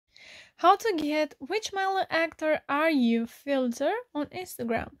How to get which Mallu actor are you filter on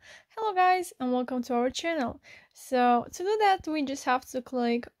Instagram. Hello guys and welcome to our channel. So to do that we just have to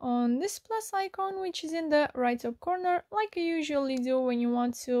click on this plus icon which is in the right top corner like you usually do when you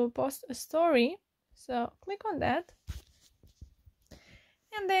want to post a story. So click on that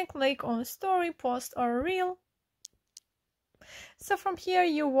and then click on story, post or reel. So from here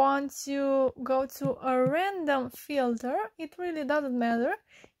you want to go to a random filter, it really doesn't matter,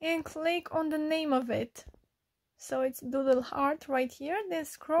 and click on the name of it. So it's the little heart right here, then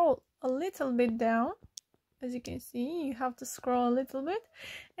scroll a little bit down. As you can see, you have to scroll a little bit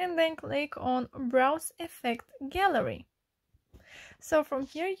and then click on browse effect gallery. So from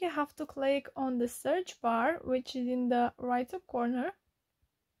here you have to click on the search bar which is in the right top corner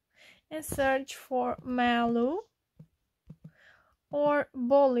and search for Mallu or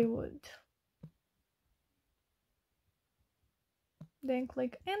Bollywood. Then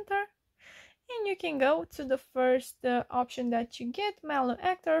click enter and you can go to the first option that you get, Mallu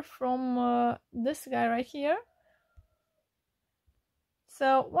actor, from this guy right here.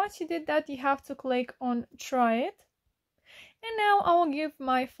 So once you did that you have to click on try it. And now I will give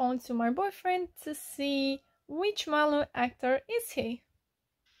my phone to my boyfriend to see which Mallu actor is he.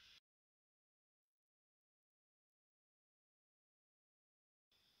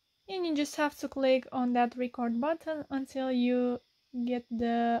 And you just have to click on that record button until you get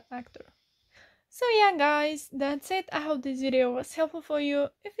the actor. So yeah guys, that's it. I hope this video was helpful for you.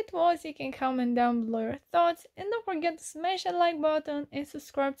 If it was, you can comment down below your thoughts and don't forget to smash that like button and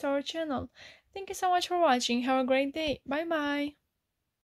subscribe to our channel. Thank you so much for watching. Have a great day. Bye bye.